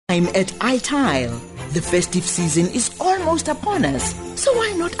I'm at iTile. The festive season is almost upon us, so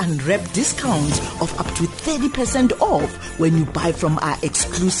why not unwrap discounts of up to 30% off when you buy from our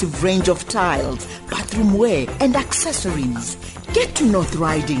exclusive range of tiles, bathroom wear and accessories. Get to North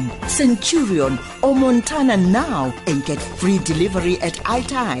Riding, Centurion or Montana now and get free delivery at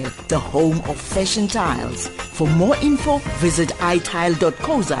iTile, the home of fashion tiles. For more info, visit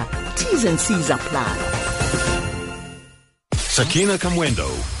itile.coza. T's and C's apply. Sakina Kamwendo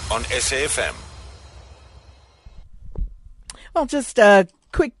on SAFM. Well, just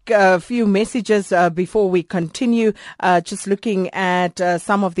quick few messages before we continue. Just looking at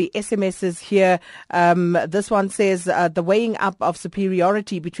some of the SMSs here. This one says the weighing up of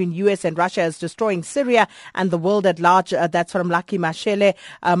superiority between US and Russia is destroying Syria and the world at large. That's from Lucky Mashele.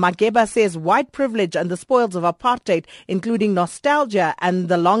 Mageba says white privilege and the spoils of apartheid, including nostalgia and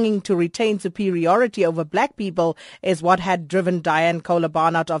the longing to retain superiority over black people, is what had driven Diane Kohler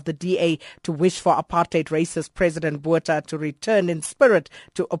Barnard of the DA to wish for apartheid racist President Botha to return in spirit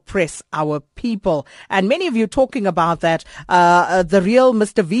to oppress our people. And many of you talking about that. The real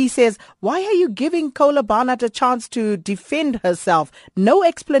Mr. V says, why are you giving Kohler Barnard a chance to defend herself? No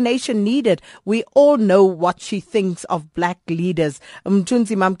explanation needed. We all know what she thinks of black leaders.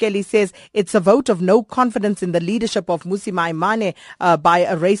 Mtunzi Mamkeli says, it's a vote of no confidence in the leadership of Mmusi Maimane by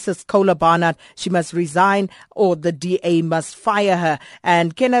a racist Kohler Barnard. She must resign or the DA must fire her.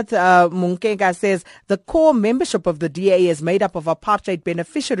 And Kenneth Munkenga says, the core membership of the DA is made up of apartheid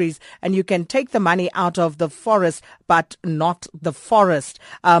beneficiaries, and you can take the money out of the forest but not the forest.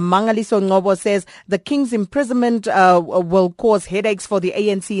 Mangaliso Ngobo says the king's imprisonment will cause headaches for the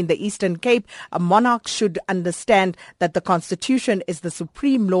ANC in the Eastern Cape. A monarch should understand that the Constitution is the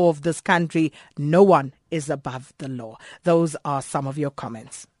supreme law of this country. No one is above the law. Those are some of your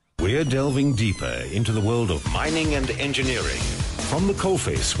comments. We're delving deeper into the world of mining and engineering. From the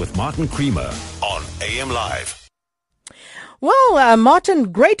coalface with Martin Creamer on AM Live. Well,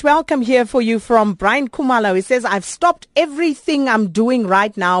 Martin, great welcome here for you from Brian Kumalo. He says, I've stopped everything I'm doing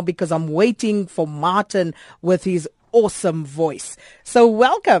right now because I'm waiting for Martin with his awesome voice. So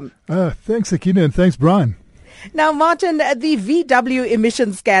welcome. Thanks, Akina, and thanks, Brian. Now, Martin, the VW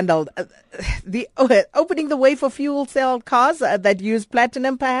emission scandal, opening the way for fuel cell cars that use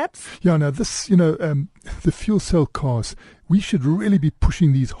platinum, perhaps? Yeah, no, this, the fuel cell cars, we should really be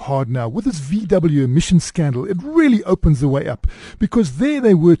pushing these hard now. With this VW emission scandal, it really opens the way up, because there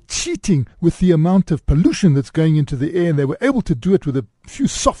they were cheating with the amount of pollution that's going into the air, and they were able to do it with a few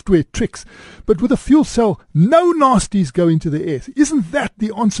software tricks. But with a fuel cell, no nasties go into the air. Isn't that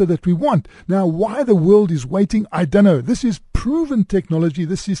the answer that we want? Now, why the world is waiting, I don't know. This is proven technology.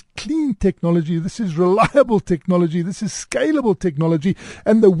 This is clean technology. This is reliable technology. This is scalable technology.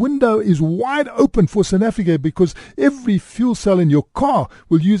 And the window is wide open for South Africa, because every fuel cell in your car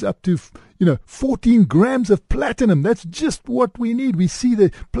will use up to 14 grams of platinum. That's just what we need. We see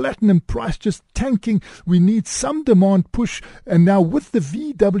the platinum price just tanking. We need some demand push. And now with the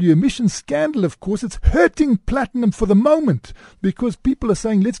VW emission scandal, of course, it's hurting platinum for the moment, because people are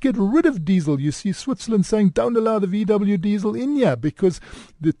saying, let's get rid of diesel. You see Switzerland saying, don't allow the VW diesel in here, because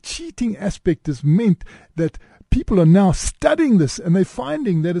the cheating aspect has meant that people are now studying this, and they're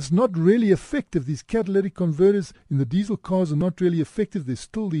finding that it's not really effective. These catalytic converters in the diesel cars are not really effective. There's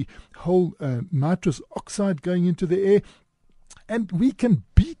still the whole nitrous oxide going into the air. And we can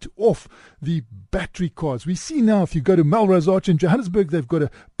beat off the battery cars. We see now, if you go to Melrose Arch in Johannesburg, they've got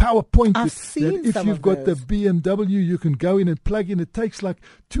a PowerPoint that if you've got the BMW, you can go in and plug in. It takes like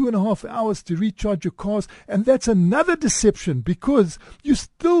 2.5 hours to recharge your cars. And that's another deception, because you're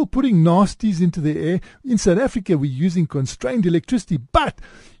still putting nasties into the air. In South Africa, we're using constrained electricity. But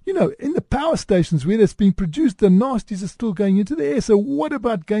in the power stations where that's being produced, the nasties are still going into the air. So what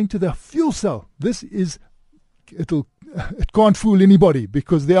about going to the fuel cell? It can't fool anybody,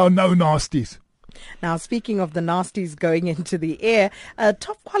 because there are no nasties. Now, speaking of the nasties going into the air,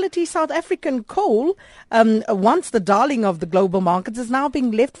 top quality South African coal, once the darling of the global markets, is now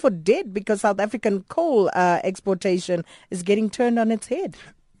being left for dead, because South African coal exportation is getting turned on its head.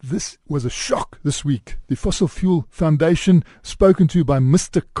 This was a shock this week. The Fossil Fuel Foundation, spoken to by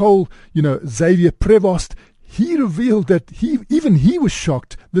Mr. Coal, Xavier Prevost, he revealed that he was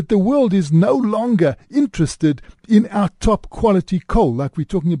shocked that the world is no longer interested in our top quality coal, like we're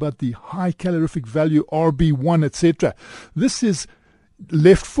talking about the high calorific value RB1, etc. This is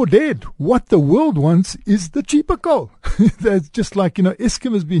left for dead. What the world wants is the cheaper coal. That's just like,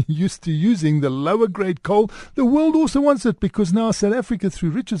 Eskom has been used to using the lower grade coal. The world also wants it because now South Africa,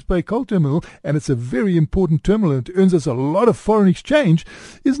 through Richards Bay Coal Terminal, and it's a very important terminal and it earns us a lot of foreign exchange,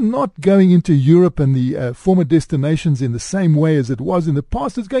 is not going into Europe and the former destinations in the same way as it was in the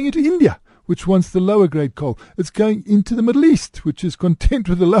past. It's going into India, which wants the lower grade coal. It's going into the Middle East, which is content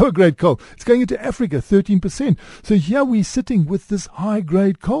with the lower grade coal. It's going into Africa, 13%. So here we're sitting with this high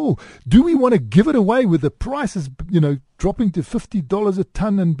grade coal. Do we want to give it away with the prices, dropping to $50 a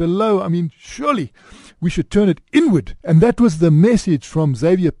ton and below? I mean, surely we should turn it inward. And that was the message from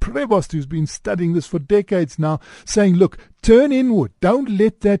Xavier Prevost, who's been studying this for decades now, saying, look, turn inward. Don't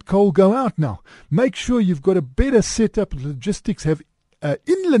let that coal go out now. Make sure you've got a better setup of logistics, have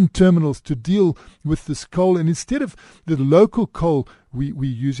inland terminals to deal with this coal, and instead of the local coal we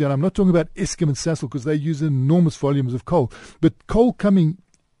use here, and I'm not talking about Eskom and Sasol because they use enormous volumes of coal, but coal coming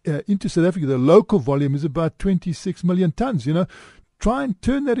into South Africa, the local volume is about 26 million tons. Try and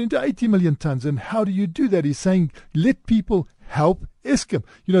turn that into 80 million tons. And how do you do that? He's saying let people help Eskom.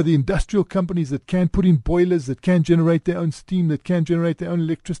 The industrial companies that can put in boilers, that can generate their own steam, that can generate their own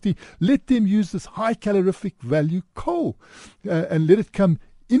electricity, let them use this high calorific value coal and let it come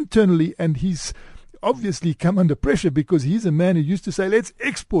internally. And he's obviously come under pressure because he's a man who used to say, let's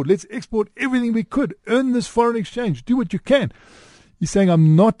export everything we could, earn this foreign exchange, do what you can. He's saying,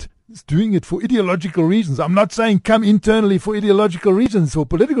 I'm not doing it for ideological reasons. I'm not saying come internally for ideological reasons or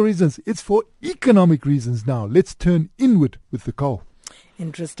political reasons. It's for economic reasons now. Let's turn inward with the coal.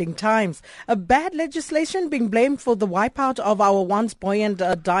 Interesting times. A bad legislation being blamed for the wipeout of our once buoyant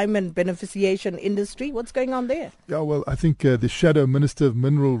diamond beneficiation industry. What's going on there? Yeah, well, I think the Shadow Minister of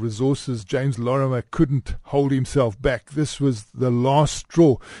Mineral Resources, James Lorimer, couldn't hold himself back. This was the last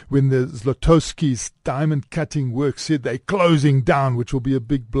straw when the Zlotowski's diamond cutting works said they're closing down, which will be a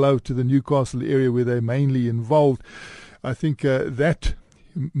big blow to the Newcastle area where they're mainly involved. I think that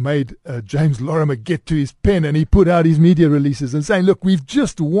made James Lorimer get to his pen, and he put out his media releases and saying, look, we've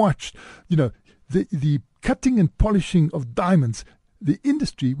just watched, the cutting and polishing of diamonds, the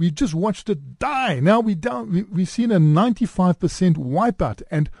industry, we've just watched it die. Now we've seen a 95% wipeout.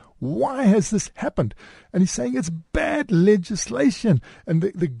 And why has this happened? And he's saying it's bad legislation. And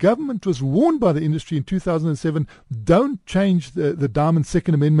the government was warned by the industry in 2007, don't change the Diamond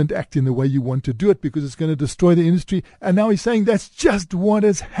Second Amendment Act in the way you want to do it because it's going to destroy the industry. And now he's saying that's just what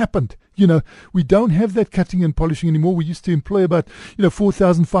has happened. We don't have that cutting and polishing anymore. We used to employ about,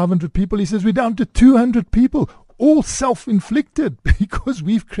 4,500 people. He says we're down to 200 people. All self-inflicted because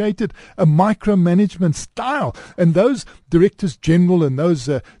we've created a micromanagement style. And those directors general and those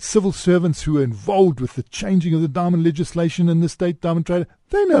civil servants who are involved with the changing of the diamond legislation and the state diamond trader,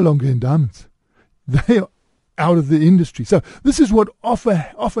 they're no longer in diamonds. They are out of the industry. So this is what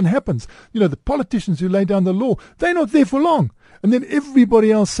often happens. The politicians who lay down the law, they're not there for long. And then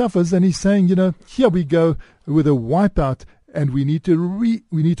everybody else suffers. And he's saying, here we go with a wipeout. And we need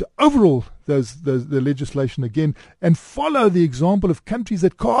to overhaul the legislation again and follow the example of countries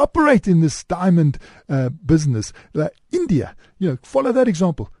that cooperate in this diamond business. India, follow that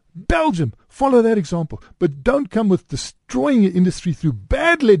example. Belgium, follow that example. But don't come with destroying your industry through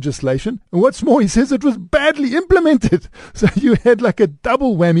bad legislation. And what's more, he says it was badly implemented. So you had like a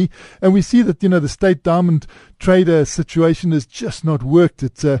double whammy. And we see that, the state diamond trader situation has just not worked.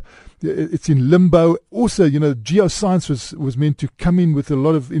 It's in limbo. Also, geoscience was meant to come in with a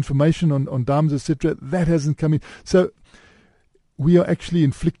lot of information on diamonds, etc. That hasn't come in. So we are actually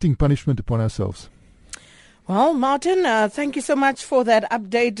inflicting punishment upon ourselves. Well, Martin, thank you so much for that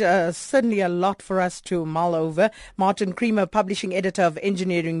update. Certainly a lot for us to mull over. Martin Creamer, publishing editor of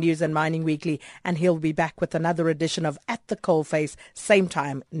Engineering News and Mining Weekly, and he'll be back with another edition of At the Coalface, same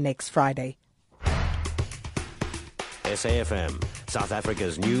time next Friday. SAFM, South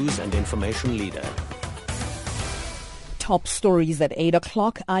Africa's news and information leader. Top stories at 8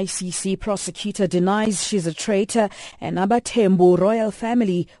 o'clock. ICC prosecutor denies she's a traitor, and Abatembu royal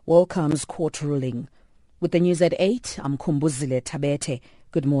family welcomes court ruling. With the news at 8, I'm Kumbuzile Tabete.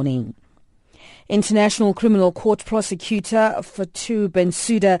 Good morning. International Criminal Court prosecutor Fatou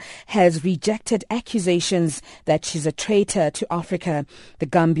Bensouda has rejected accusations that she's a traitor to Africa. The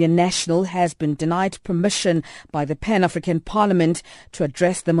Gambian national has been denied permission by the Pan-African Parliament to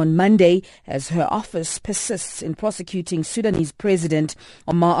address them on Monday as her office persists in prosecuting Sudanese President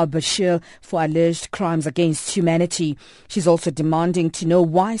Omar al-Bashir for alleged crimes against humanity. She's also demanding to know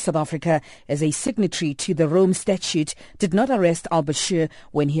why South Africa, as a signatory to the Rome Statute, did not arrest al-Bashir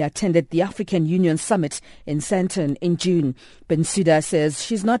when he attended the African African Union summit in Sandton in June. Bensouda says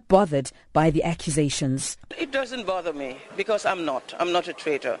she's not bothered by the accusations. It doesn't bother me because I'm not a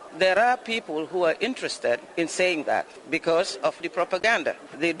traitor. There are people who are interested in saying that because of the propaganda.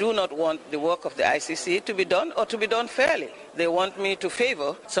 They do not want the work of the ICC to be done or to be done fairly. They want me to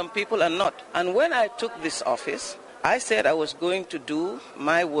favor some people and not. And when I took this office, I said I was going to do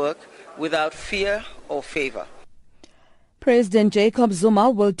my work without fear or favor. President Jacob Zuma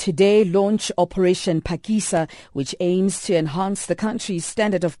will today launch Operation Phakisa, which aims to enhance the country's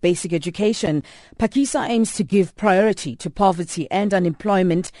standard of basic education. Phakisa aims to give priority to poverty and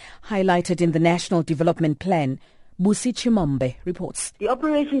unemployment, highlighted in the National Development Plan. Busi Chimombe reports. The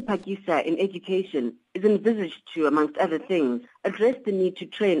Operation Phakisa in education is envisaged to, amongst other things, address the need to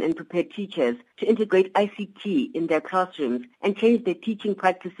train and prepare teachers to integrate ICT in their classrooms and change their teaching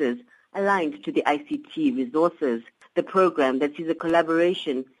practices aligned to the ICT resources. The program, that sees a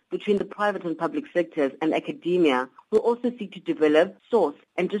collaboration between the private and public sectors and academia, will also seek to develop, source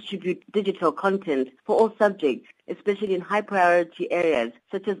and distribute digital content for all subjects, especially in high-priority areas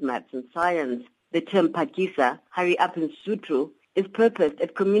such as maths and science. The term Phakisa, hurry up in Sotho, is purposed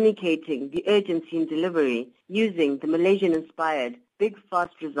at communicating the urgency in delivery using the Malaysian-inspired Big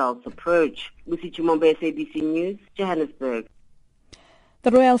Fast Results approach. Busi Chimombe, SABC News, Johannesburg. The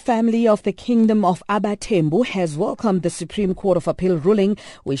royal family of the Kingdom of Abathembu has welcomed the Supreme Court of Appeal ruling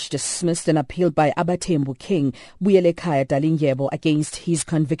which dismissed an appeal by Abathembu King Buyelekhaya Dalindyebo against his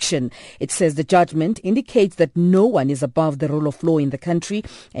conviction. It says the judgment indicates that no one is above the rule of law in the country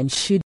and should